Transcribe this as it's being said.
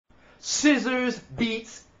Scissors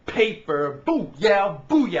beats paper. Booyah,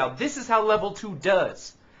 booyah. This is how level 2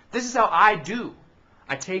 does. This is how I do.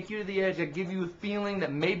 I take you to the edge. I give you a feeling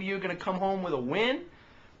that maybe you're going to come home with a win.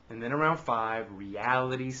 And then around 5,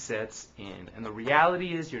 reality sets in. And the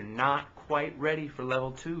reality is you're not quite ready for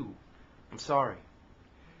level 2. I'm sorry.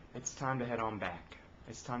 It's time to head on back.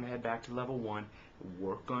 It's time to head back to level 1.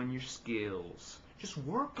 Work on your skills. Just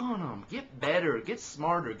work on them. Get better. Get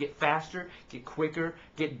smarter. Get faster. Get quicker.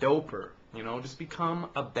 Get doper. You know, just become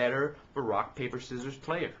a better rock, paper, scissors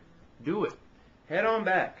player. Do it. Head on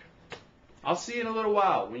back. I'll see you in a little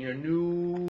while when you're new.